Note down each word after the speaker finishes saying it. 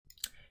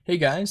Hey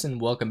guys,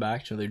 and welcome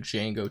back to another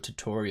Django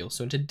tutorial.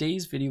 So in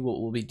today's video, what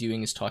we'll be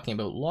doing is talking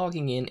about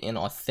logging in and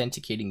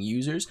authenticating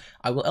users.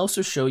 I will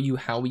also show you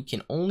how we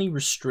can only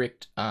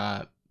restrict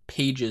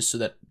pages so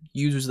that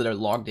users that are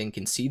logged in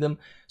can see them.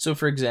 So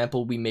for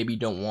example, we maybe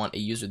don't want a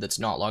user that's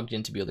not logged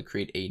in to be able to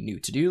create a new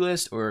to-do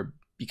list, or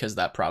because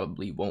that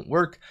probably won't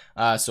work.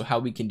 So how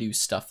we can do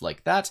stuff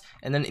like that.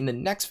 And then in the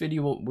next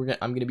video, what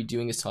I'm going to be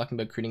doing is talking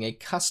about creating a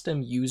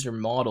custom user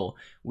model,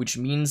 which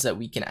means that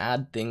we can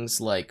add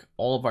things like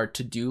all of our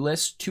to-do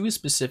lists to a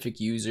specific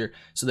user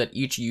so that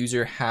each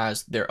user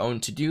has their own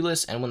to-do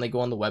list. And when they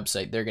go on the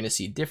website, they're going to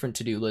see different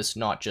to-do lists,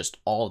 not just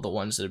all of the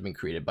ones that have been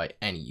created by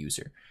any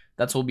user.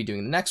 That's what we'll be doing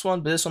in the next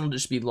one, but this one will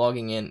just be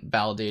logging in,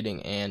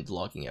 validating, and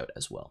logging out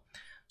as well.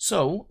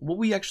 So what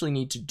we actually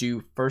need to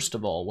do first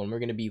of all when we're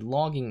going to be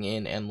logging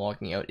in and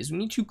logging out is we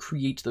need to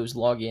create those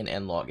login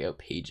and logout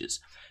pages.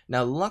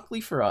 Now luckily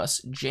for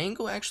us,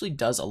 Django actually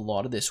does a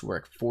lot of this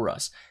work for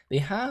us. They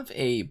have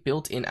a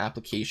built-in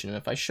application, and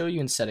if I show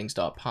you in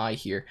settings.py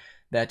here,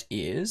 that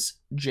is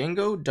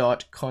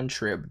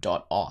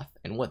django.contrib.auth,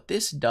 and what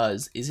this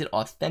does is it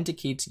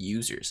authenticates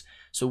users.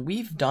 So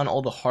we've done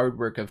all the hard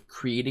work of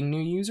creating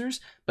new users,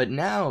 but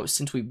now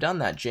since we've done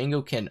that,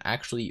 Django can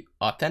actually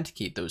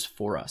authenticate those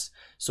for us.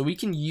 So we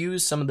can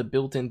use some of the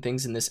built-in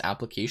things in this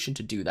application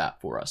to do that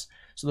for us.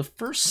 So the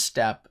first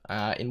step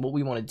in what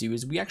we want to do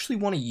is we actually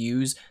want to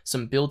use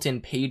some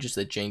built-in pages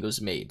that Django's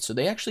made. So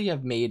they actually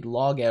have made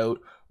logout,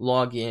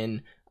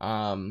 login,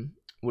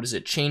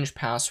 change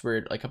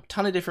password, like a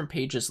ton of different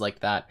pages like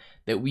that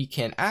we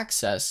can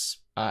access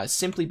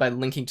simply by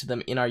linking to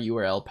them in our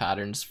URL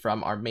patterns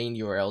from our main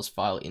URLs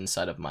file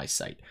inside of my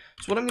site.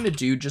 So what I'm going to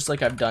do, just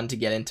like I've done to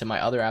get into my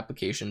other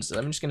applications, is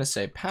I'm just going to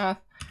say path,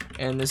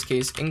 and in this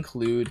case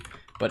include,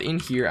 but in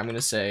here I'm going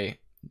to say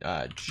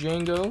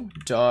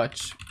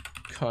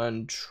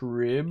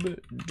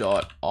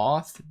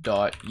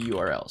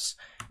django.contrib.auth.urls.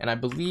 And I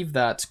believe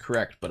that's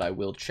correct, but I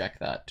will check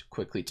that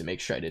quickly to make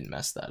sure I didn't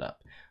mess that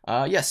up.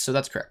 Yes, so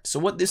that's correct. So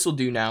what this will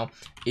do now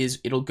is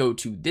it'll go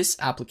to this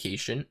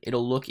application,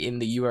 it'll look in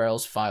the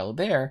URLs file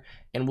there,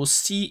 and we'll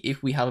see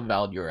if we have a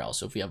valid URL.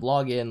 So if we have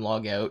login,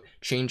 logout,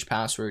 change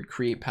password,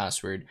 create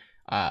password,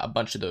 a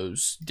bunch of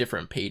those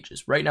different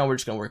pages. Right now we're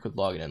just going to work with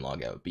login and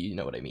logout, but you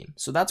know what I mean.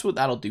 So that's what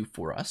that'll do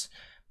for us.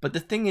 But the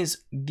thing is,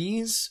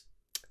 these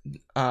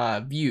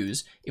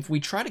views, if we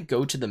try to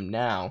go to them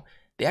now,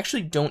 they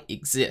actually don't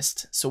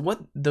exist. So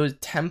what those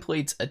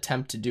templates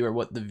attempt to do, or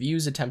what the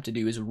views attempt to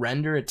do, is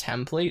render a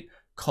template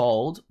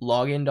called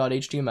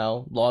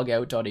login.html,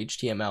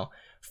 logout.html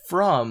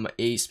from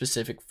a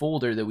specific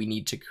folder that we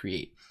need to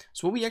create.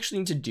 So what we actually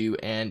need to do,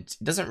 and it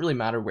doesn't really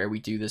matter where we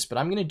do this, but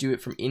I'm going to do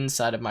it from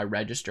inside of my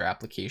register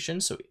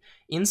application. So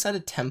inside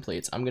of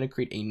templates, I'm going to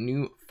create a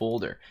new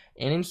folder,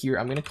 and in here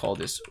I'm going to call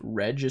this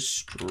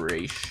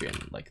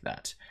registration, like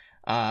that.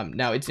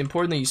 Now it's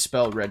important that you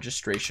spell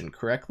registration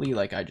correctly,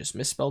 like I just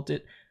misspelled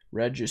it,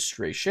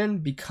 registration,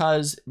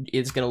 because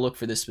it's going to look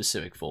for this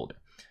specific folder.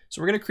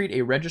 So we're going to create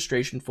a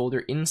registration folder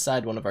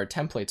inside one of our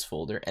templates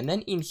folder, and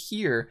then in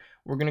here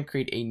we're going to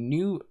create a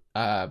new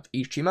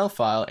HTML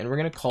file, and we're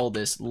going to call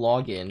this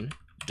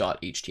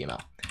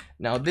login.html.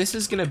 Now this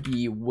is going to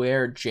be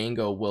where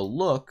Django will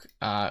look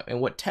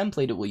and what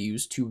template it will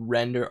use to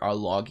render our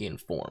login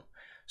form.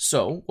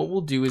 So what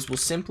we'll do is we'll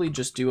simply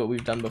just do what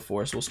we've done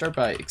before. So we'll start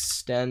by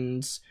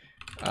extends,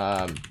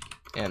 and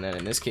then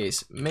in this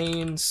case,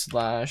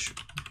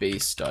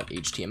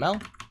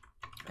 main/base.html.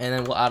 And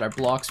then we'll add our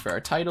blocks for our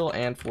title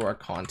and for our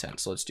content.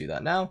 So let's do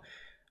that now.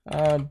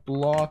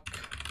 Block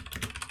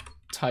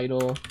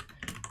title,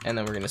 and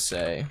then we're going to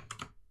say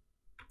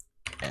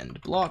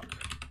end block,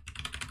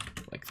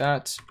 like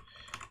that.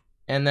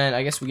 And then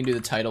I guess we can do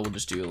the title. We'll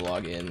just do a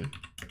login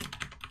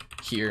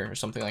here or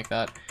something like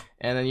that.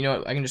 And then, you know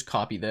what, I can just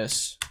copy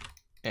this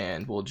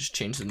and we'll just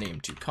change the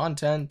name to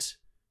content.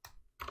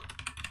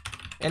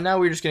 And now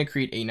we're just going to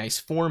create a nice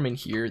form in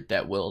here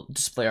that will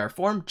display our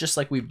form, just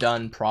like we've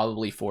done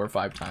probably 4 or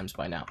 5 times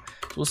by now.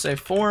 So we'll say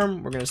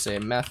form, we're going to say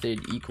method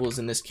equals,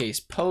 in this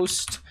case,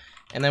 post,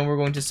 and then we're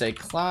going to say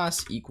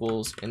class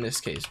equals, in this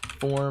case,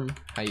 form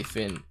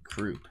hyphen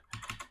group.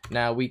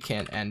 Now we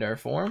can end our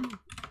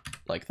form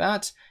like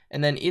that.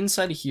 And then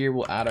inside of here,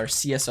 we'll add our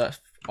CSRF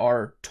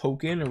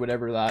token, or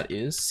whatever that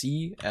is,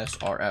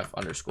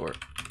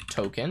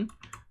 CSRF_token,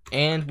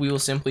 and we will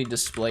simply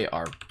display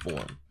our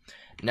form.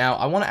 Now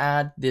I want to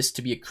add this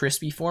to be a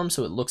crispy form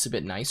so it looks a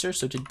bit nicer.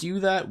 So to do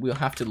that, we'll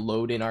have to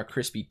load in our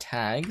crispy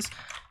tags.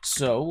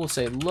 So we'll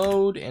say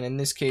load, and in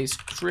this case,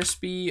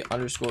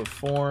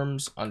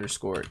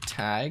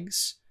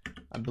 crispy_forms_tags.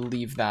 I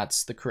believe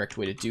that's the correct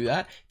way to do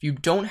that. If you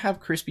don't have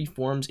crispy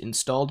forms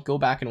installed, go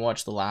back and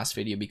watch the last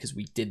video because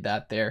we did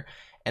that there.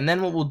 And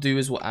then what we'll do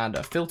is we'll add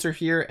a filter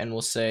here, and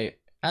we'll say,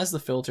 as the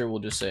filter, we'll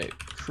just say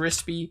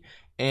crispy,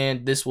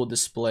 and this will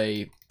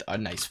display a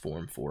nice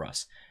form for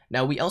us.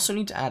 Now we also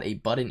need to add a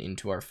button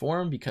into our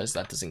form because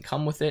that doesn't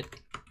come with it.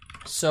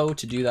 So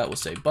to do that, we'll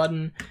say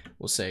button,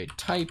 we'll say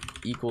type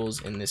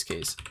equals, in this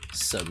case,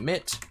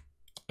 submit,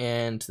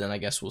 and then I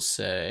guess we'll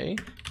say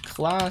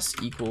class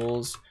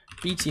equals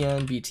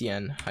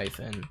btn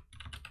hyphen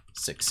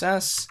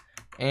success,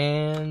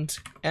 and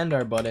end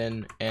our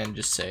button and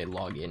just say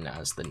login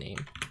as the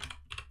name.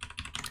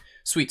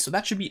 Sweet, so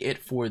that should be it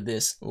for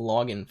this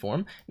login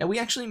form. Now we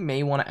actually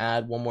may want to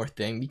add one more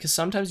thing, because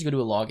sometimes you go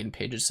to a login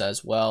page, it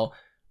says, well,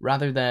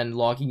 rather than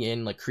logging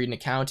in, like create an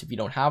account if you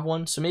don't have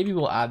one. So maybe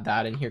we'll add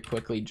that in here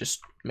quickly,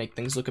 just make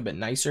things look a bit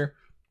nicer.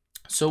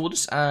 So we'll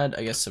just add,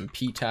 I guess, some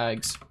p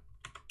tags,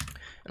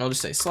 and I'll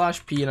just say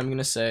 /p, and I'm going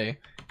to say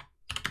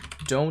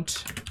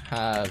don't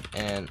have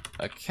an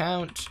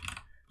account,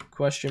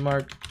 question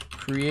mark,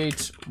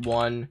 create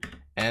one,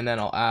 and then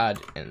I'll add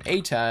an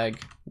a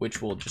tag,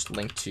 which will just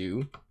link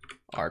to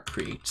our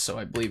create. So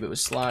I believe it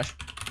was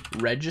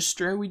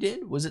 /register we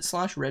did. Was it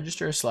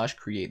 /register or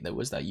 /create that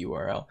was that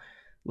URL?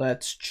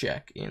 Let's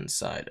check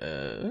inside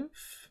of,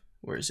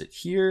 where is it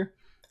here?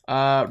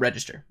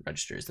 Register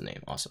is the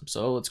name. Awesome.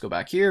 So let's go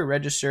back here,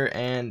 register,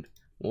 and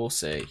we'll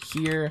say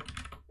here,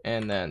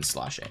 and then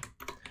 /a.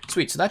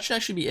 Sweet, so that should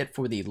actually be it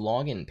for the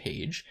login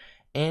page.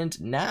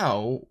 And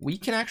now we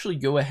can actually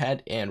go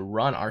ahead and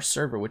run our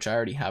server, which I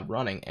already have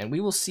running, and we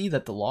will see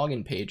that the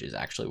login page is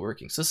actually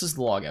working. So this is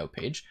the logout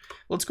page.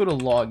 Let's go to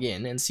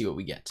login and see what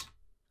we get.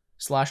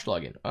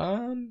 /login.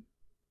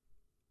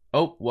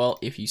 Oh, well,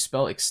 if you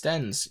spell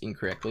extends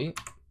incorrectly,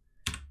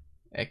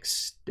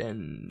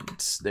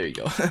 extends, there you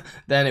go,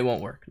 then it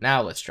won't work.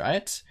 Now let's try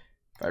it.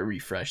 If I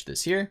refresh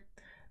this here,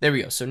 there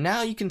we go. So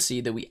now you can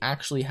see that we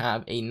actually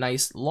have a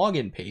nice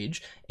login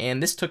page,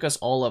 and this took us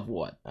all of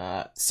what,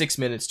 6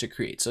 minutes to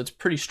create. So it's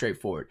pretty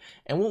straightforward.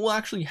 And what will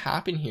actually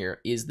happen here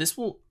is this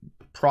will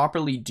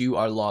properly do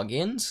our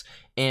logins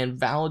and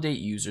validate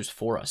users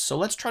for us. So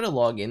let's try to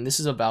log in. This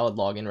is a valid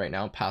login right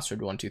now,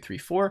 password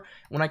 1234.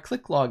 When I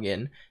click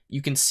login,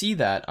 you can see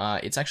that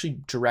it's actually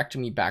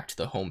directing me back to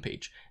the home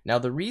page. Now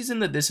the reason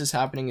that this is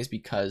happening is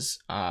because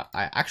I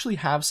actually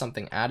have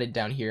something added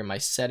down here in my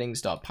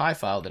settings.py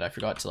file that I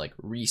forgot to like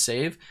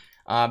resave,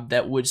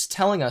 that was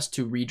telling us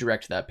to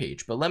redirect to that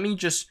page. But let me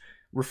just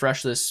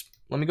refresh this.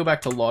 Let me go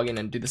back to login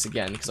and do this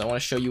again, because I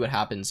want to show you what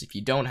happens if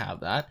you don't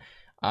have that.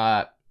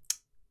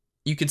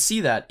 You can see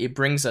that it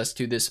brings us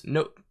to this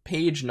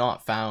page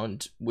not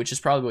found, which is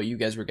probably what you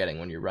guys were getting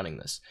when you're running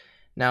this.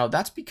 Now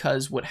that's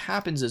because what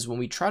happens is when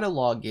we try to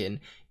log in,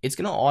 it's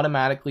going to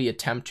automatically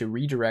attempt to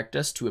redirect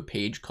us to a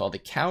page called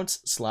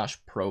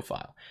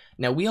accounts/profile.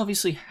 Now we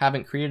obviously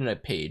haven't created a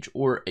page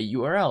or a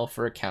URL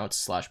for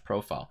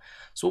accounts/profile.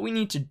 So what we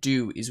need to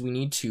do is we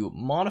need to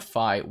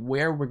modify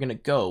where we're going to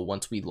go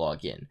once we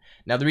log in.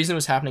 Now the reason it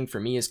was happening for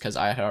me is because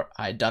I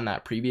had done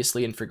that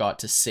previously and forgot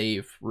to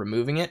save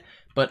removing it.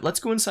 But let's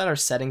go inside our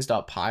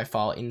settings.py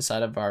file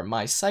inside of our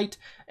my site,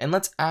 and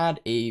let's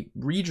add a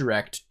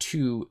redirect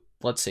to,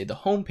 let's say, the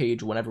home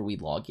page whenever we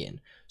log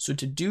in. So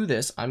to do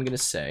this, I'm going to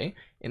say,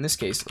 in this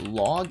case,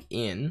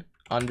 login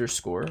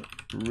underscore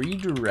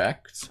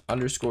redirect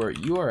underscore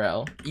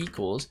URL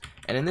equals,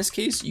 and in this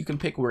case, you can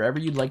pick wherever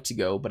you'd like to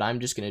go, but I'm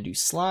just going to do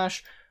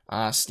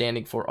 /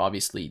 standing for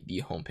obviously the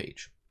home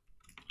page.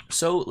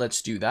 So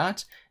let's do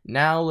that.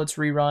 Now let's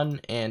rerun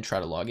and try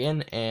to log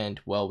in, and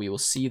well, we will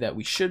see that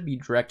we should be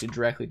directed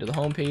directly to the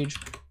home page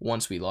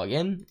once we log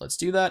in. Let's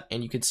do that,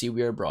 and you can see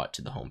we are brought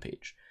to the home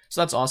page.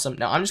 So that's awesome.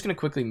 Now I'm just going to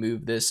quickly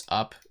move this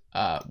up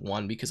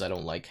one because I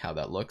don't like how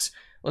that looks.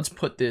 Let's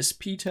put this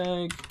p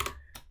tag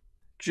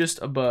just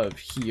above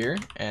here,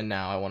 and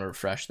now I want to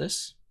refresh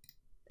this.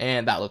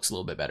 And that looks a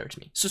little bit better to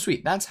me. So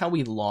sweet, that's how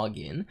we log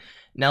in.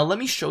 Now let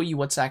me show you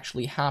what's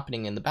actually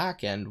happening in the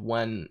back end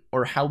when,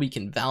 or how we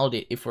can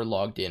validate if we're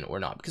logged in or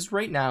not. Because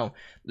right now,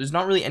 there's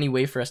not really any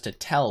way for us to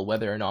tell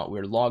whether or not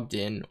we're logged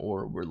in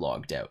or we're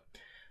logged out.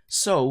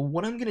 So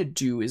what I'm gonna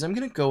do is I'm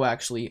gonna go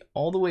actually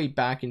all the way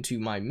back into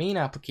my main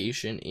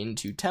application,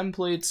 into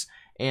templates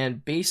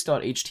and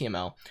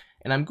base.html.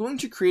 And I'm going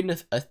to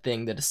create a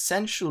thing that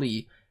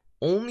essentially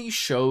only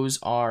shows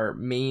our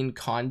main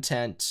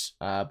content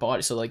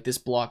body, so like this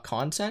block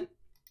content,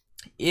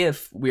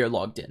 if we are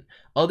logged in.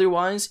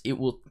 Otherwise, it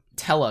will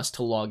tell us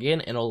to log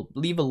in, and it'll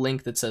leave a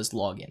link that says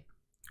login.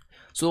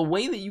 So the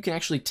way that you can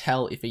actually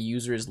tell if a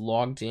user is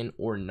logged in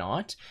or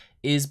not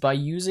is by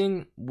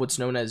using what's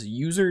known as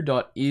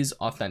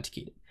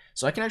user.isAuthenticated.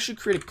 So I can actually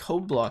create a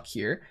code block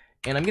here,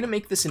 and I'm going to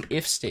make this an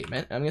if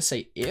statement. I'm going to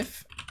say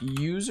if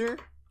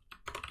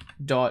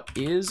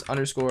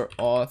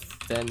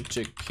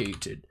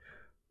user.is_authenticated.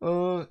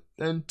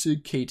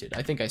 Authenticated.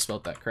 I think I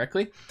spelled that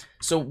correctly.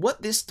 So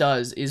what this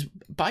does is,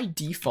 by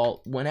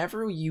default,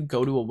 whenever you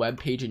go to a web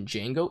page in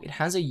Django, it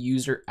has a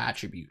user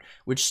attribute,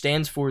 which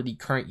stands for the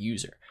current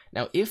user.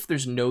 Now, if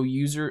there's no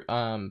user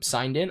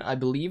signed in, I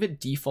believe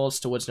it defaults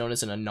to what's known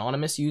as an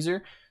anonymous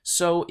user.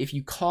 So if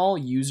you call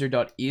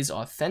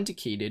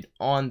user.isAuthenticated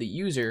on the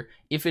user,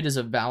 if it is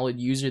a valid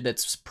user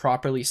that's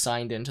properly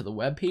signed into the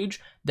web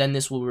page, then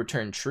this will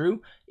return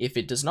true. If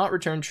it does not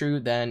return true,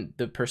 then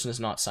the person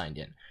is not signed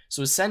in.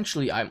 So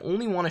essentially, I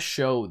only want to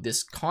show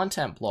this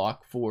content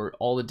block for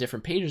all the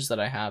different pages that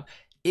I have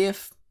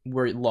if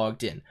we're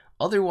logged in.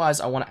 Otherwise,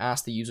 I want to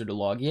ask the user to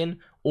log in,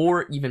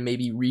 or even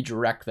maybe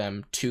redirect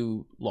them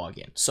to log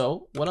in.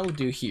 So what I'll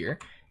do here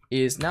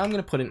is now I'm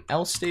going to put an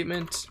else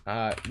statement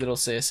that'll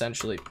say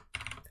essentially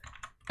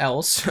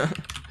else.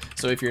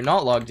 So if you're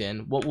not logged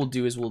in, what we'll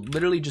do is we'll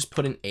literally just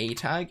put an a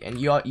tag, and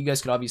you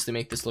guys could obviously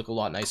make this look a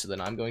lot nicer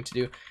than I'm going to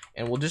do,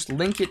 and we'll just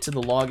link it to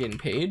the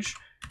login page,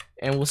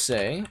 and we'll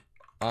say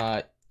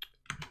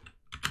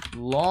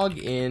log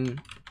in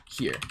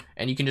here,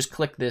 and you can just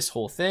click this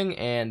whole thing,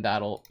 and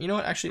that'll, you know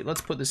what, actually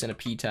let's put this in a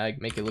p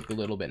tag, make it look a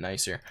little bit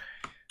nicer,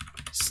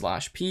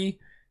 /p,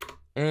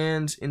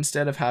 and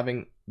instead of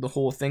having the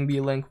whole thing be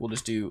a link, we'll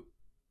just do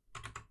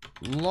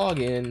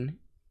login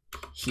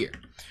here.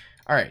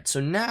 All right, so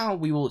now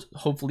we will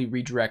hopefully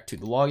redirect to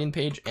the login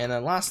page, and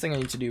then last thing I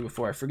need to do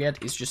before I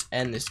forget is just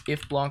end this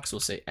if block. So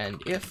we'll say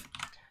end if,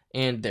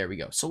 and there we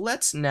go. So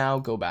let's now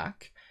go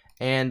back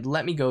and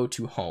let me go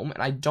to home,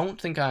 and I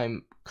don't think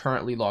I'm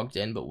currently logged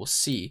in, but we'll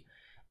see.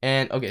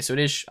 And okay, so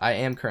I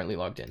am currently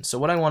logged in. So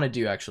what I want to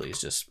do actually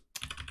is just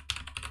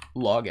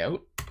log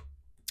out.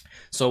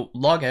 So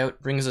log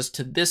out brings us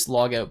to this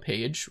logout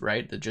page,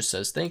 right? That just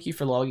says thank you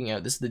for logging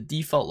out. This is the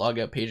default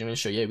logout page. I'm going to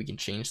show you how we can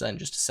change that in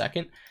just a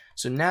second.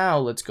 So now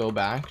let's go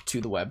back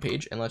to the web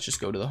page, and let's just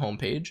go to the home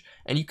page,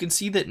 and you can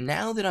see that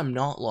now that I'm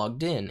not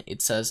logged in,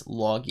 it says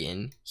log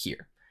in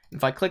here.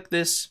 If I click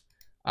this,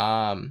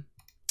 oh,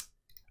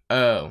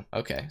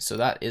 okay, so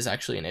that is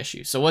actually an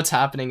issue. So what's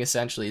happening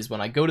essentially is when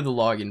I go to the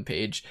login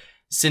page,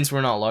 since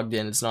we're not logged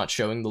in, it's not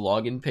showing the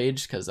login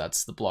page because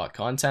that's the block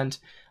content.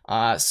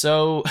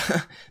 So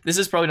this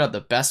is probably not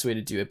the best way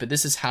to do it, but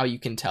this is how you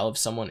can tell if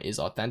someone is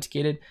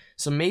authenticated.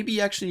 So maybe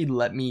actually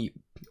let me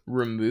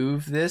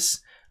remove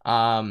this.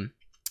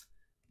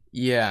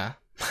 Yeah,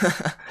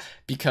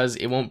 because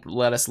it won't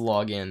let us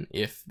log in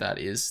if that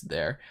is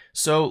there.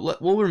 So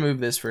we'll remove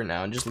this for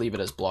now and just leave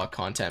it as block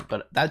content,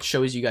 but that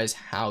shows you guys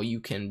how you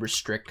can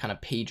restrict kind of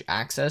page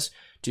access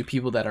to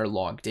people that are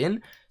logged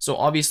in. So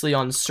obviously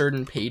on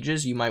certain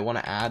pages, you might want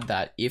to add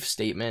that if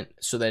statement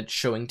so that it's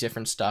showing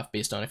different stuff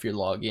based on if you're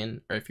logged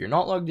in or if you're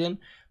not logged in.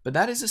 But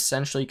that is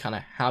essentially kind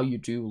of how you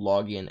do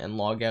log in and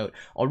log out.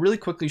 I'll really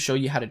quickly show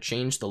you how to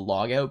change the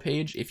logout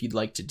page if you'd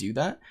like to do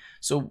that.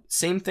 So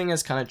same thing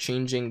as kind of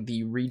changing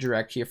the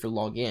redirect here for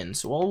login.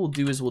 So all we'll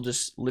do is we'll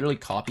just literally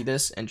copy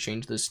this and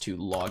change this to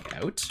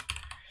logout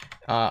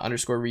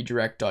underscore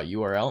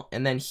redirect.url.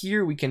 And then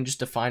here we can just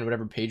define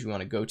whatever page we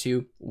want to go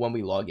to when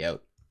we log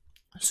out.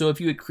 So if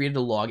you had created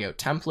a logout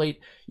template,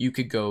 you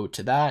could go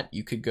to that.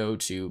 You could go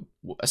to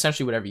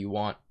essentially whatever you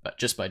want, but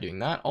just by doing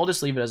that. I'll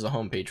just leave it as a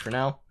home page for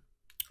now.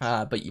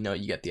 But you know,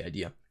 you get the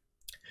idea.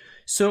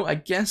 So I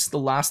guess the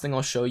last thing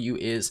I'll show you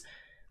is,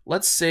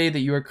 let's say that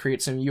you are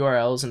create some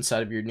URLs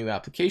inside of your new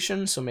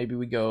application. So maybe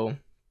we go,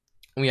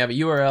 we have a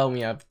URL and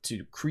we have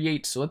to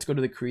create. So let's go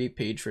to the create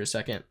page for a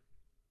second.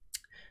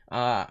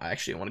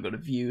 Actually, I want to go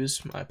to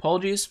views. My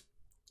apologies.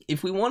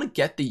 If we want to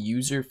get the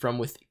user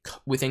from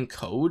within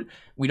code,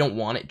 we don't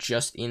want it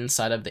just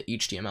inside of the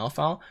HTML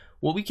file.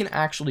 What we can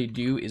actually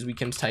do is we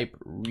can type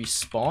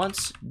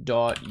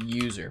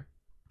response.user.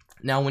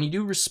 Now, when you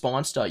do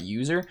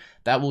response.user,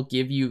 that will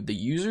give you the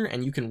user,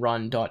 and you can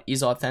run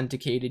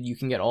 .isAuthenticated. You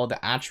can get all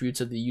the attributes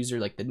of the user,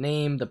 like the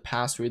name, the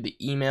password, the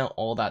email,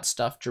 all that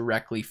stuff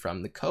directly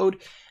from the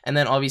code. And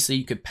then obviously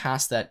you could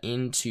pass that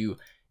into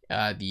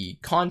the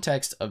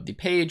context of the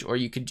page, or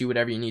you could do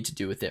whatever you need to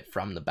do with it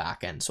from the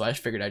back end. So I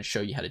figured I'd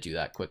show you how to do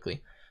that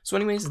quickly. So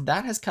anyways,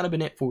 that has kind of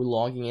been it for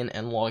logging in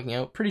and logging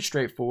out. Pretty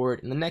straightforward.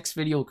 In the next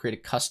video, we'll create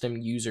a custom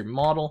user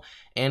model,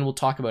 and we'll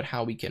talk about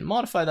how we can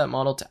modify that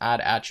model to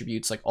add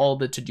attributes like all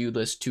the to-do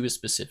list to a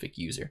specific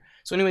user.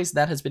 So anyways,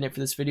 that has been it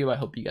for this video. I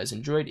hope you guys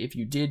enjoyed. If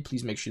you did,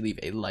 please make sure you leave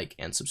a like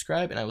and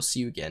subscribe, and I will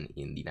see you again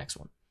in the next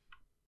one.